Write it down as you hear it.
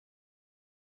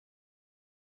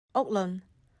屋崙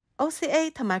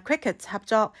OCA 同埋 Cricket 合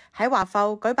作喺華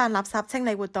埠舉辦垃圾清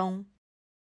理活動，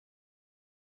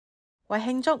為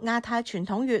慶祝亞太傳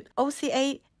統月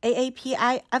OCA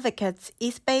AAPI Advocates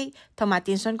East Bay 同埋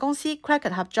電信公司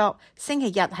Cricket 合作，星期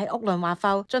日喺屋崙華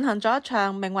埠進行咗一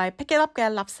場名為pickITup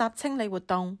嘅垃圾清理活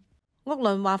動。屋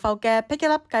崙華埠嘅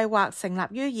pickITup計劃成立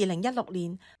於2016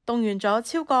年，動員咗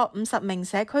超過50名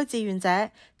社區志願者，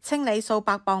清理數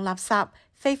百磅垃圾、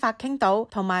非法傾倒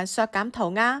同埋削減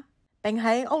塗鴉，並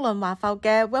喺屋崙華埠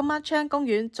嘅Wilma Chan公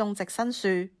園種植新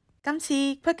樹。今次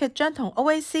Cricket 將同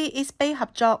OCA East Bay 合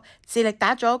作，致力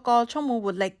打造一個充滿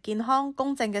活力、健康、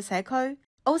公正嘅社區。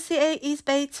OCA East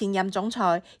Bay 前任總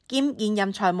裁兼現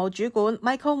任財務主管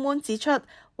Michael Moon 指出，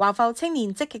華埠青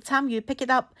年積極參與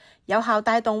pickITup，有效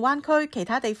帶動灣區其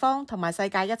他地方同埋世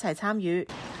界一齊參與。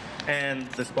And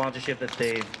the sponsorship that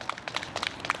they've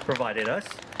provided us,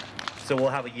 so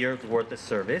we'll have a year's worth of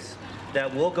service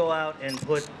that we'll go out and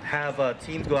have a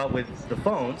team go out with the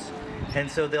phones. And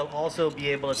so they'll also be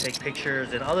able to take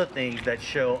pictures and other things that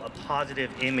show a positive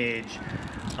image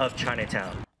of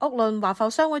Chinatown. 屋崙華埠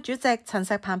商會主席陳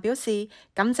石鵬表示，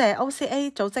感謝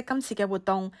OCA 組織今次嘅活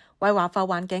動，為華埠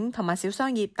環境同埋小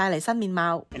商業帶嚟新面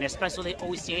貌。And especially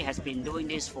OCA has been doing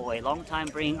this for a long time,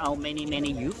 bringing out many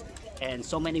youth and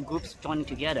so many groups joining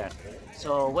together.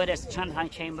 So whether it's Chinatown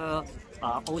Chamber,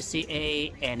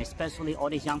 OCA, and especially all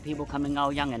these young people coming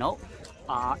out, young and old,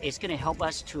 it's going to help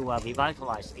us to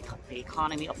revitalize the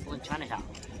economy of Chinatown.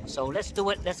 So let's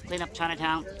do it. Let's clean up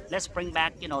Chinatown. Let's bring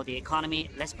back, the economy.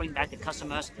 Let's bring back the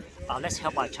customers. Let's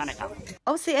help our Chinatown.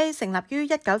 OCA 成立於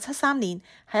1973年，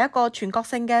係一個全國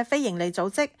性嘅非營利組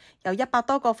織，由100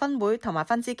多個分會同埋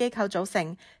分支機構組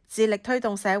成，致力推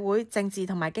動社會、政治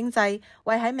同埋經濟，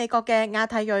為喺美國嘅亞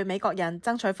太裔美國人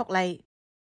爭取福利。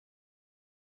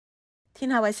天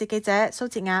下衛視記者蘇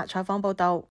哲雅採訪報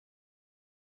導。